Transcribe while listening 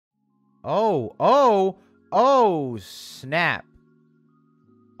Oh, oh, oh, snap.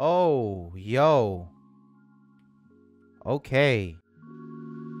 Oh, yo. Okay.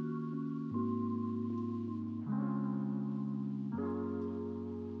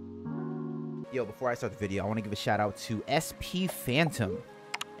 Yo, before I start the video, I want to give a shout out to SP Phantom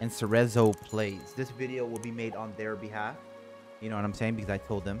and Cerezo Plays. This video will be made on their behalf. You know what I'm saying? Because I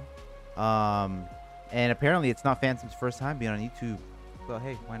told them. And apparently it's not Phantom's first time being on YouTube. So,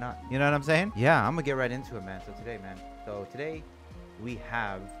 hey, why not? You know what I'm saying? Yeah, I'm going to get right into it, man. So today we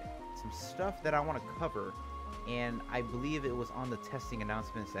have some stuff that I want to cover. And I believe it was on the testing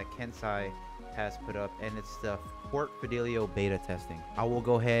announcements that Kensai has put up. And it's the Port Fidelio beta testing. I will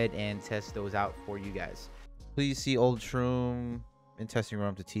go ahead and test those out for you guys. Please see Old Shroom in testing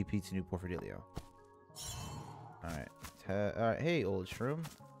room to TP to new Port Fidelio. Alright. Alright, hey, Old Shroom.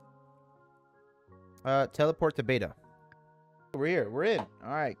 Teleport to beta. We're here. We're in.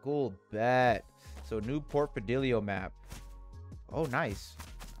 Alright, cool. Bet. So, new Port Fidelio map. Oh, nice.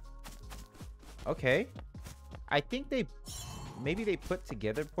 Okay. I think maybe they put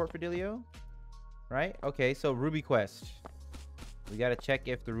together Port Fidelio, right? Okay, so Ruby Quest. We got to check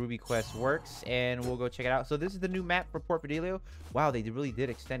if the Ruby Quest works, and we'll go check it out. So this is the new map for Port Fidelio. Wow, they really did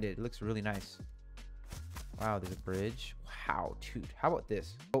extend it. It looks really nice. Wow, there's a bridge. Wow, dude. How about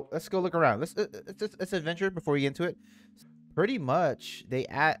this? Oh, let's go look around. Let's adventure before we get into it. Pretty much,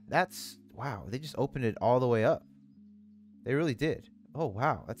 wow, they just opened it all the way up. They really did. Oh,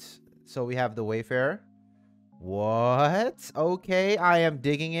 wow. So we have the Wayfarer. What? Okay, I am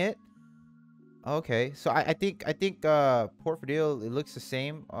digging it. Okay, so I think Port Fidelio, it looks the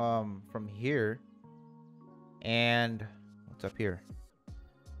same from here. And what's up here?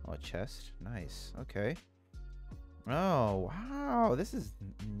 Oh, a chest. Nice. Okay. Oh, wow. This is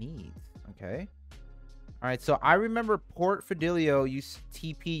neat. Okay. All right, so I remember Port Fidelio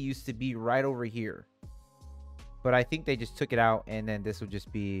TP used to be right over here. But I think they just took it out, and then this would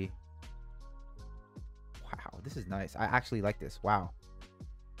just be... Wow, this is nice. I actually like this. Wow.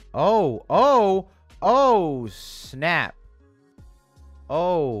 Oh, snap.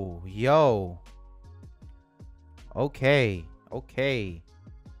 Oh, yo. Okay.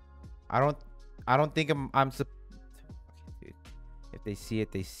 I don't think I'm okay, dude. If they see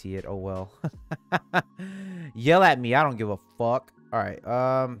it, they see it. Oh well. Yell at me. I don't give a fuck. All right.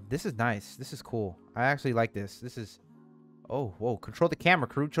 This is nice. This is cool. I actually like this. This is... Oh, whoa. Control the camera,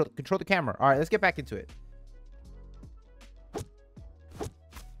 crew. Control the camera. All right, let's get back into it.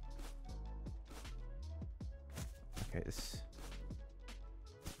 Okay,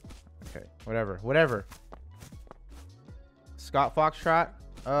 okay, whatever. Scott Foxtrot.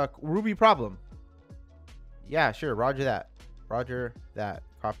 Ruby problem. Yeah, sure. Roger that.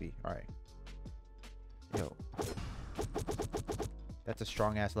 Copy. All right. Yo. That's a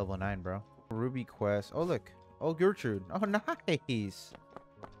strong ass level 9, bro. Ruby quest. Oh, look. Old Gertrude. Oh, nice.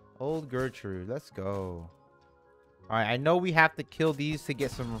 Old Gertrude. Let's go. All right. I know we have to kill these to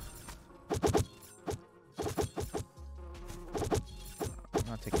get some... I'm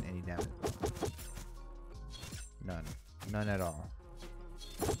not taking any damage. None at all.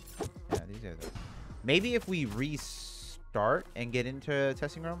 Yeah, these are the... Maybe if we restart and get into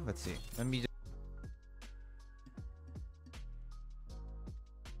testing room. Let's see. Let me just...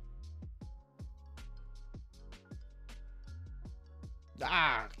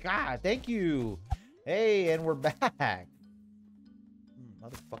 Ah, God, thank you. Hey, and we're back.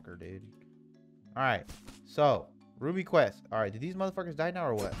 Motherfucker, dude. All right, so Ruby Quest. All right, did these motherfuckers die now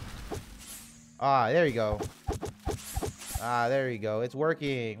or what? Ah, there you go. Ah, there you go. It's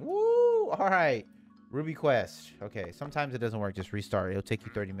working. Woo! All right, Ruby Quest. Okay, sometimes it doesn't work. Just restart. It'll take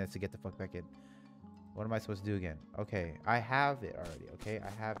you 30 minutes to get the fuck back in. What am I supposed to do again? Okay, I have it already. Okay, I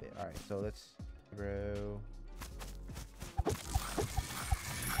have it. All right, so let's... Bro...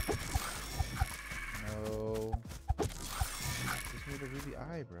 No. Just need a ruby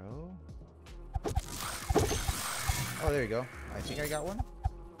eye, bro. Oh, there you go. I think I got one.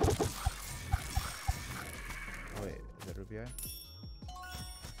 Oh, wait. Is that ruby eye?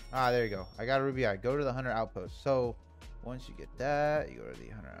 Ah, there you go. I got a ruby eye. Go to the hunter outpost. So, once you get that, you go to the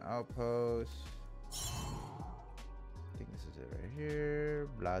hunter outpost. I think this is it right here.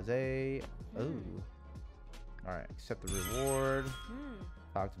 Blase. Ooh. Alright, accept the reward.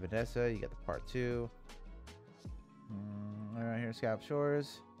 Talk to Vanessa. You get the part 2. Right here, Scout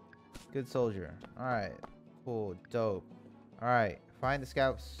Shores. Good soldier. Alright. Cool. Dope. Alright. Find the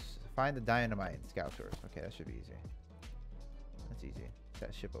scouts. Find the dynamite in Scout Shores. Okay, that should be easy. That's easy. It's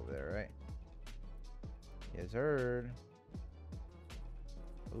that ship over there, right? Yes, heard.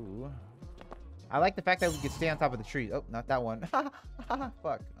 Ooh. I like the fact that we could stay on top of the tree. Oh, not that one.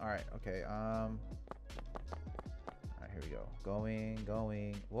 Fuck. All right. Okay. All right, here we go.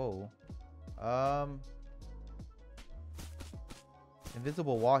 Going. Whoa.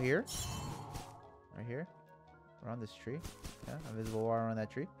 Invisible wall here. Right here. Around this tree. Yeah. Invisible wall around that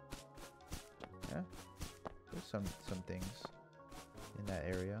tree. Yeah. There's some things in that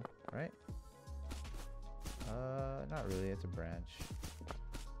area, right? Not really. It's a branch.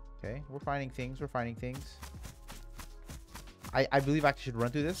 Okay. We're finding things. I believe I actually should run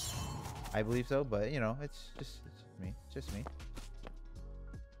through this. I believe so, but you know, it's just me. It's just me.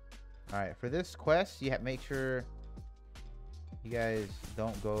 All right, for this quest, you have to make sure you guys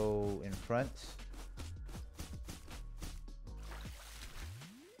don't go in front.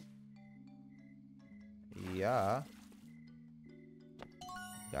 Yeah.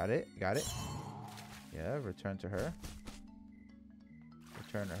 Got it. Yeah, return to her.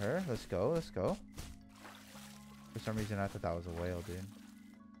 Let's go. For some reason, I thought that was a whale, dude.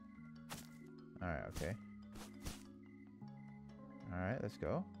 Alright, okay. Alright, let's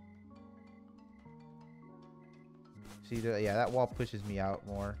go. See, yeah, that wall pushes me out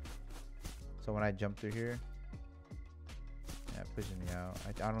more. So when I jump through here, yeah, it pushes me out.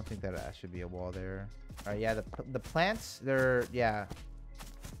 I don't think that should be a wall there. Alright, yeah, the plants, they're, yeah.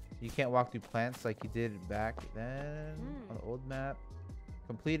 You can't walk through plants like you did back then on the old map.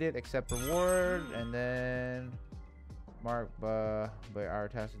 Complete it, accept reward, and then mark but our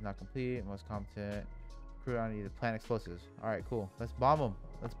task is not complete. Most competent crew on need to plant explosives. All right, cool. Let's bomb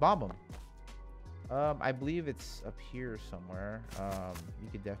them. I believe it's up here somewhere.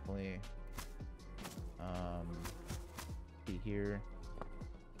 You could definitely be here.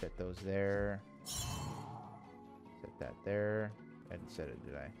 Set those there. Set that there. I didn't set it,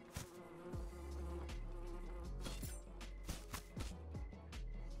 did I?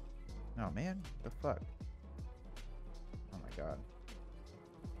 Oh man, the fuck. Oh my god.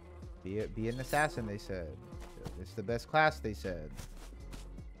 Be an assassin, they said. It's the best class, they said.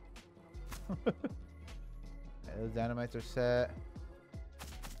 Those dynamites are set.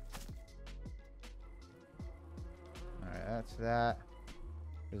 Alright, that's that.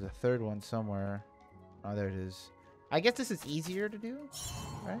 There's a third one somewhere. Oh, there it is. I guess this is easier to do,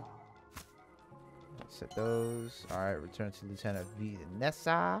 right? Let's set those. Alright, return to Lieutenant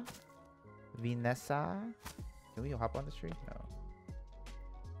Vanessa. Can we hop on this tree?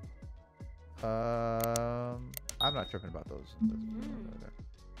 No. I'm not tripping about those.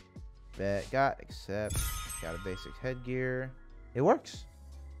 Bet, accept. Got a basic headgear. It works.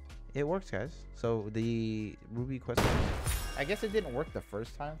 It works, guys. So the Ruby quest, I guess it didn't work the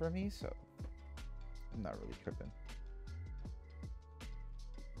first time for me, so I'm not really tripping.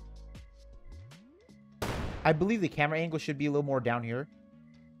 I believe the camera angle should be a little more down here.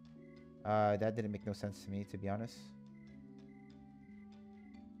 That didn't make no sense to me, to be honest.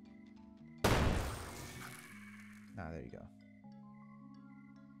 There you go.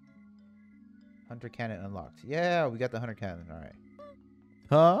 Hunter cannon unlocked. Yeah, we got the hunter cannon. All right.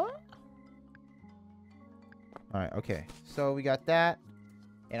 Huh? All right. Okay. So we got that.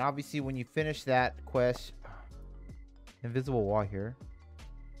 And obviously, when you finish that quest, invisible wall here.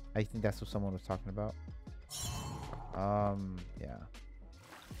 I think that's what someone was talking about. Yeah.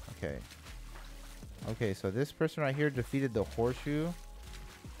 Okay. Okay, so this person right here defeated the horseshoe.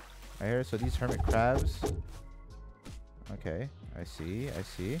 Right here. So these hermit crabs. Okay, I see.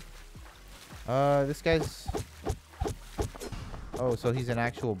 This guy's... Oh, so he's an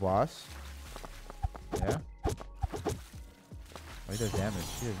actual boss. Yeah. Oh, he does damage.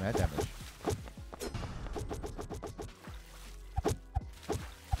 He does mad damage.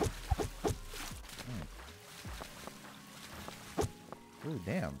 Ooh,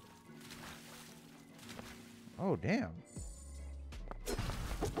 damn. Oh, damn.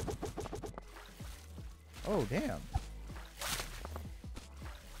 Oh, damn.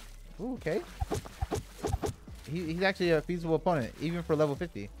 Ooh, okay. He's actually a feasible opponent, even for level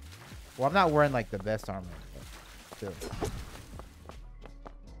 50. Well, I'm not wearing, like, the best armor, but still.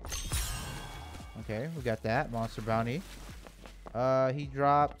 Okay, we got that. Monster bounty. He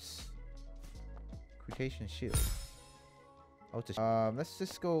drops... Crutation shield. Oh, it's a let's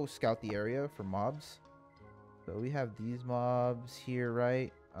just go scout the area for mobs. So we have these mobs here,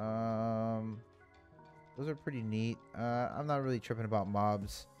 right? Those are pretty neat. I'm not really tripping about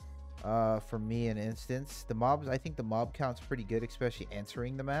mobs. For me, an instance, the mobs, I think the mob count's pretty good, especially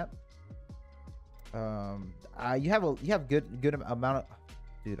entering the map. You have good amount of,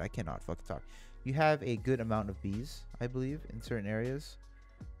 dude, I cannot fucking talk. You have a good amount of bees, I believe, in certain areas.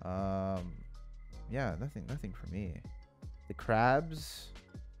 Yeah, nothing for me. The crabs,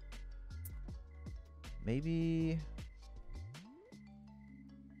 maybe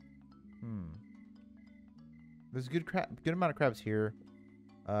There's good amount of crabs here.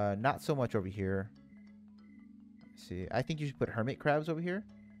 Not so much over here. Let's see, I think you should put hermit crabs over here.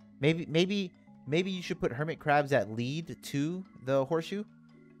 Maybe you should put hermit crabs that lead to the horseshoe.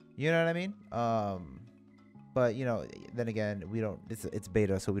 You know what I mean? But you know, then again, we don't. It's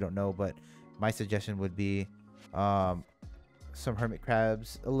beta, so we don't know. But my suggestion would be, some hermit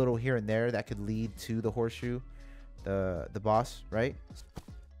crabs, a little here and there that could lead to the horseshoe, the boss, right?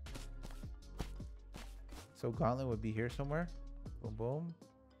 So gauntlet would be here somewhere. Boom, boom.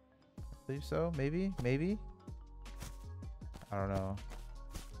 I believe so. Maybe. I don't know.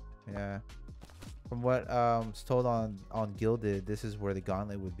 Yeah. From what is told on Gilded, this is where the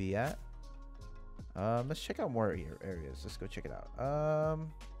gauntlet would be at. Let's check out more areas. Let's go check it out.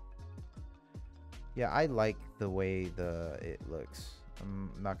 Yeah, I like the way it looks. I'm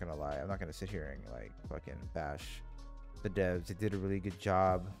not gonna lie. I'm not gonna sit here and like fucking bash the devs. They did a really good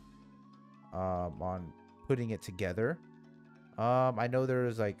job on putting it together. I know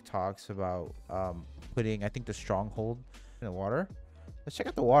there's like talks about putting, I think, the stronghold in the water. Let's check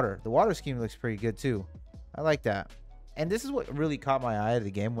out the water. The water scheme looks pretty good too. I like that. And this is what really caught my eye of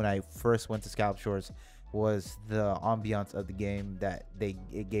the game when I first went to Scallop Shores, was the ambiance of the game that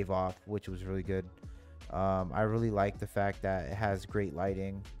it gave off, which was really good. I really like the fact that it has great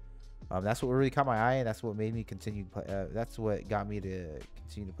lighting. That's what really caught my eye, and that's what made me continue play. That's what got me to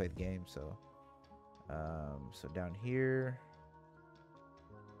continue to play the game. So, so down here.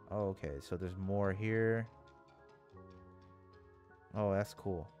 Oh, okay, so there's more here. Oh, that's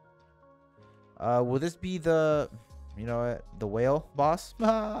cool. Will this be the, you know what, the whale boss?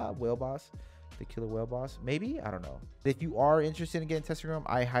 Whale boss, the killer whale boss? Maybe, I don't know. If you are interested in getting testing room,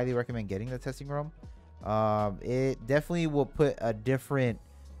 I highly recommend getting the testing room. It definitely will put a different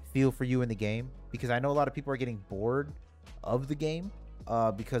feel for you in the game, because I know a lot of people are getting bored of the game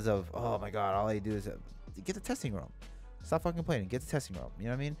because of, oh my god, all they do is get the testing room. Stop fucking complaining. Get the testing room. You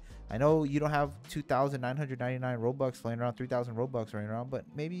know what I mean? I know you don't have 2,999 Robux laying around, 3,000 Robux laying around, but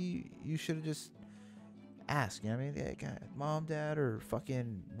maybe you should have just asked. You know what I mean? Yeah, God, mom, dad, or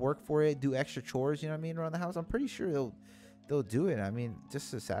fucking work for it, do extra chores. You know what I mean? Around the house. I'm pretty sure they'll do it. I mean, just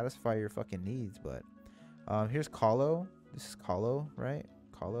to satisfy your fucking needs. But here's Kahlo. This is Kahlo, right?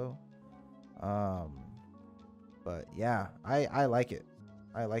 Kahlo. But yeah, I like it.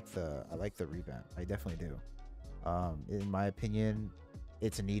 I like the revamp. I definitely do. In my opinion,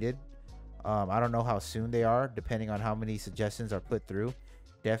 it's needed. I don't know how soon they are, depending on how many suggestions are put through.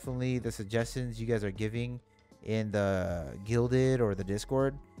 Definitely the suggestions you guys are giving in the Gilded or the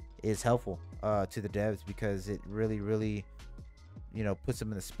Discord is helpful to the devs, because it really, you know, puts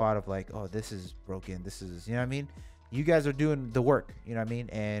them in the spot of like, oh, this is broken, this is, you know what I mean? You guys are doing the work, you know what I mean?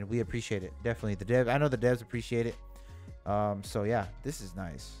 And we appreciate it. Definitely I know the devs appreciate it. So yeah, this is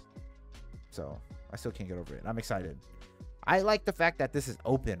nice. So I still can't get over it. I'm excited. I like the fact that this is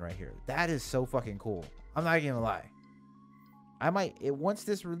open right here. That is so fucking cool. I'm not gonna lie. Once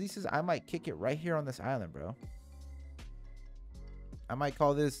this releases, I might kick it right here on this island, bro. I might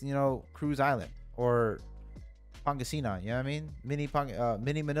call this, you know, Cruise Island or Pangasinan. You know what I mean?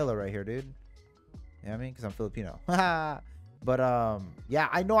 Mini Manila right here, dude. You know what I mean? Because I'm Filipino. But yeah,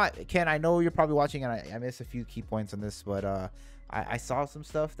 I know Ken, I know you're probably watching, and I missed a few key points on this, but I saw some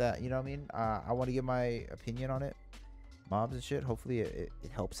stuff that, you know what I mean, I want to give my opinion on it, mobs and shit. Hopefully it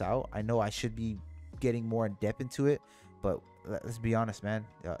helps out. I know I should be getting more in depth into it, but let's be honest, man.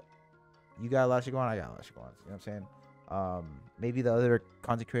 You got a lot of shit going on, I got a lot of shit going on. You know what I'm saying? Maybe the other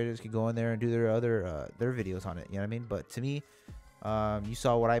content creators could go in there and do their videos on it, you know what I mean? But to me, you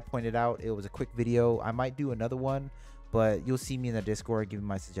saw what I pointed out. It was a quick video. I might do another one, but you'll see me in the Discord giving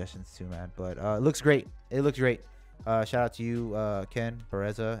my suggestions too, man. But it looks great. It looks great. Shout out to you, Ken,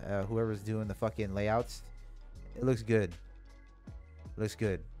 Pereza, whoever's doing the fucking layouts. It looks good. Looks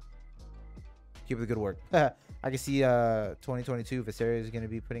good. Keep up the good work. I can see 2022 Vesteria is going to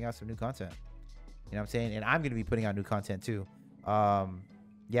be putting out some new content. You know what I'm saying? And I'm going to be putting out new content too.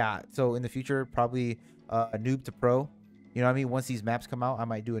 Yeah, so in the future, probably a noob to pro. You know what I mean? Once these maps come out, I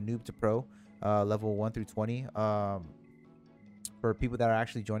might do a noob to pro, level 1 through 20. For people that are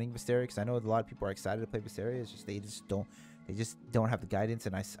actually joining Vesteria, because I know a lot of people are excited to play Vesteria. It's just they just don't have the guidance,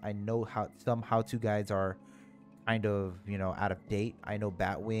 and I know how some how-to guides are kind of, you know, out of date. I know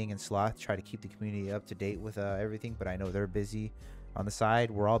Batwing and Sloth try to keep the community up to date with everything, but I know they're busy on the side.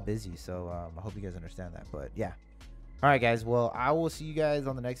 We're all busy, so I hope you guys understand that. But yeah, all right, guys. Well, I will see you guys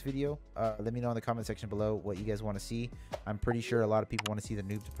on the next video. Let me know in the comment section below what you guys want to see. I'm pretty sure a lot of people want to see the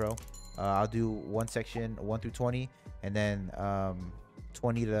noob to pro. I'll do one section 1 through 20, and then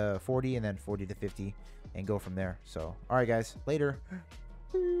 20 to 40, and then 40 to 50, and go from there. So all right, guys, later.